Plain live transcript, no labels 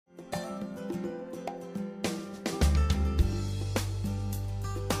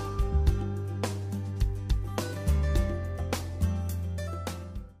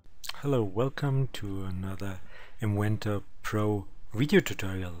Hello, welcome to another Inventor Pro video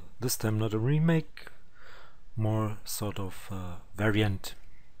tutorial. This time not a remake, more sort of variant.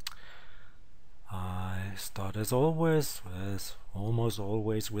 I start as almost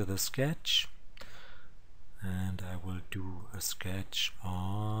always with a sketch, and I will do a sketch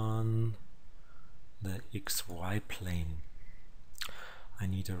on the XY plane. I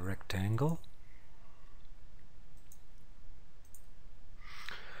need a rectangle,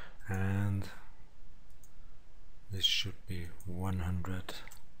 and this should be 100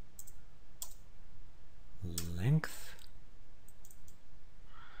 length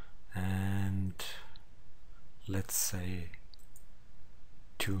and let's say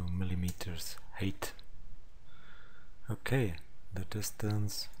 2 millimeters height. Okay, the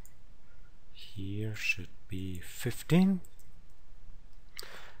distance here should be 15,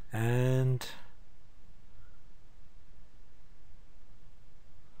 and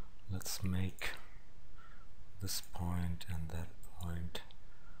let's make this point and that point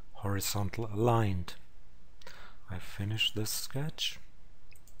horizontal aligned. I finished this sketch,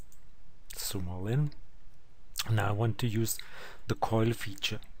 zoom all in. Now I want to use the coil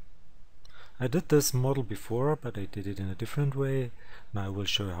feature. I did this model before, but I did it in a different way. Now I will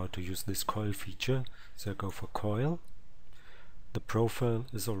show you how to use this coil feature. So I go for coil. The profile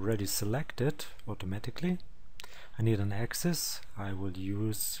is already selected automatically. I need an axis. I will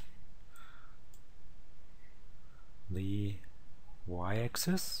use the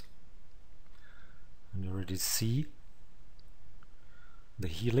y-axis, and you already see the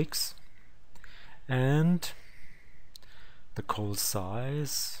helix, and the coil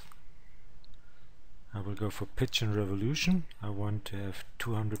size. I will go for pitch and revolution. I want to have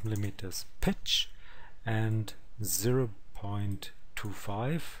 200 millimeters pitch and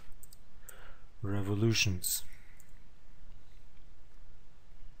 0.25 revolutions.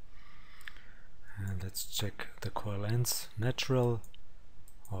 And let's check the coil ends, natural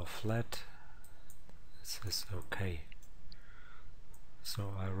or flat. This is okay.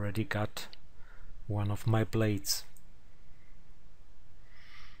 So I already got one of my blades.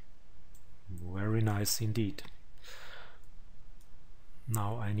 Very nice indeed.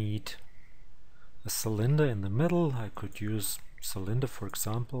 Now I need a cylinder in the middle. I could use cylinder, for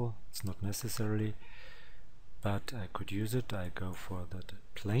example. It's not necessarily, but I could use it. I go for the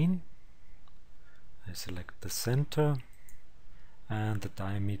plane. I select the center, and the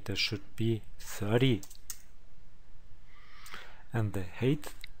diameter should be 30, and the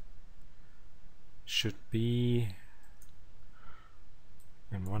height should be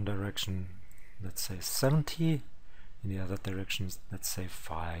in one direction, let's say 70, in the other direction, let's say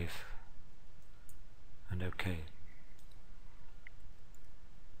 5, and okay.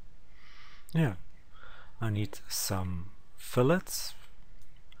 Yeah, I need some fillets.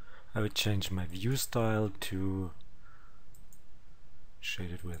 I would change my view style to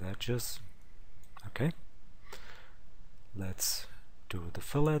shaded with edges. Okay, let's do the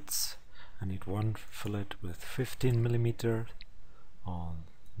fillets. I need one fillet with 15 millimeter on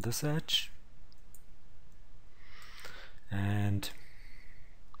this edge, and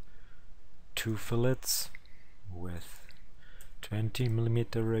two fillets with 20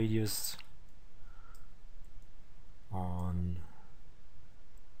 millimeter radius on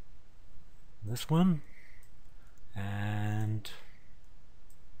this one, and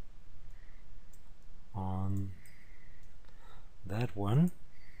on that one.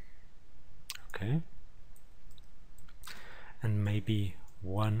 Okay, and maybe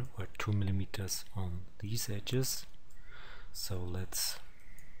 1 or 2 millimeters on these edges. So let's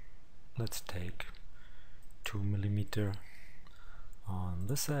take 2 millimeter on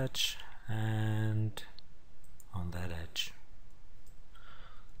this edge and on that edge.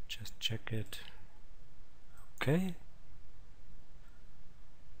 Just check it. Okay.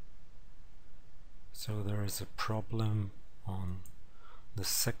 So there is a problem on the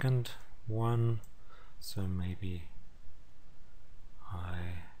second one, so maybe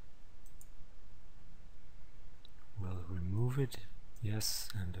I will remove it. Yes,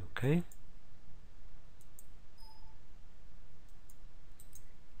 and okay.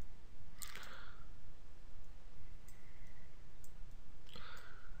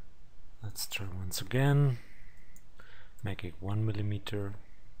 Let's try once again. Make it 1 millimeter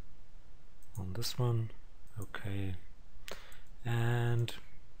on this one. Okay, and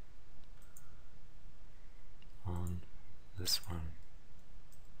on this one.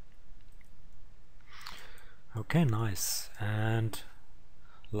 Okay, nice. And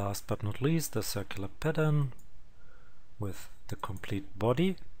last but not least, the circular pattern with the complete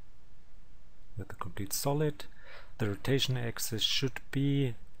body, with the complete solid. The rotation axis should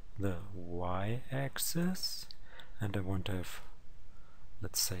be the y-axis, and I want to have,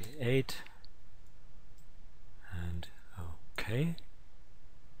 let's say, 8, and okay.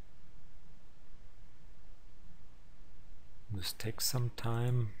 This takes some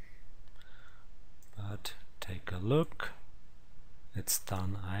time, but take a look. It's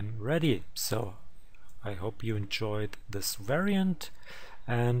done. I'm ready. So I hope you enjoyed this variant,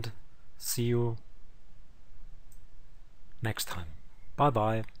 and see you next time. Bye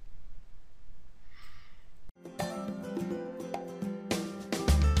bye.